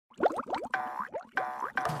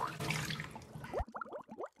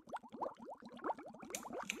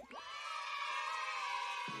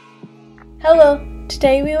Hello!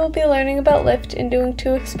 Today we will be learning about lift and doing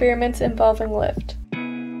 2 experiments involving lift.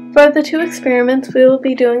 For the 2 experiments we will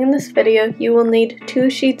be doing in this video, you will need 2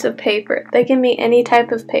 sheets of paper. They can be any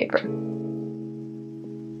type of paper.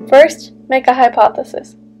 First, make a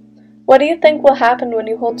hypothesis. What do you think will happen when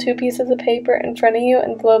you hold 2 pieces of paper in front of you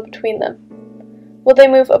and blow between them? Will they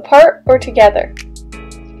move apart or together?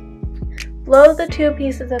 Blow the 2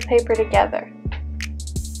 pieces of paper together.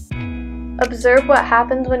 Observe what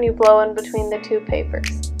happens when you blow in between the 2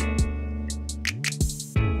 papers.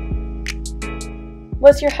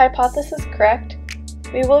 Was your hypothesis correct?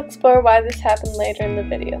 We will explore why this happened later in the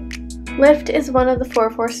video. Lift is one of the 4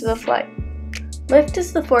 forces of flight. Lift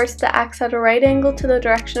is the force that acts at a right angle to the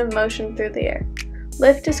direction of motion through the air.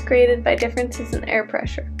 Lift is created by differences in air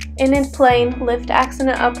pressure. In a plane, lift acts in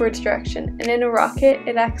an upwards direction, and in a rocket,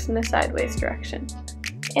 it acts in a sideways direction.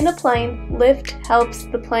 In a plane, lift helps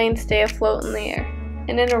the plane stay afloat in the air,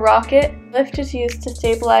 and in a rocket, lift is used to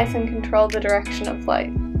stabilize and control the direction of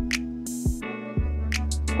flight.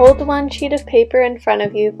 Hold 1 sheet of paper in front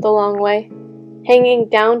of you the long way, hanging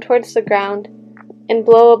down towards the ground, and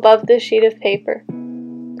blow above the sheet of paper.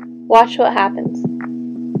 Watch what happens.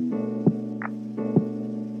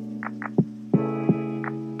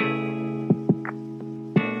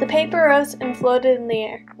 The paper rose and floated in the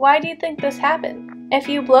air. Why do you think this happened? If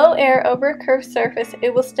you blow air over a curved surface,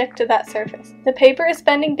 it will stick to that surface. The paper is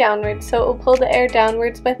bending downwards, so it will pull the air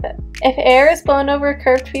downwards with it. If air is blown over a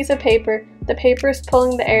curved piece of paper, the paper is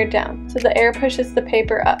pulling the air down, so the air pushes the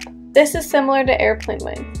paper up. This is similar to airplane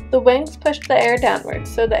wings. The wings push the air downwards,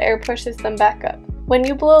 so the air pushes them back up. When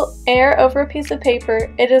you blow air over a piece of paper,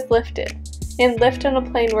 it is lifted, and lift on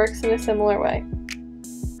a plane works in a similar way.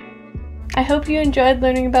 I hope you enjoyed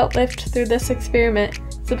learning about lift through this experiment.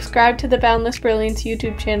 Subscribe to the Boundless Brilliance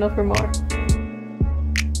YouTube channel for more.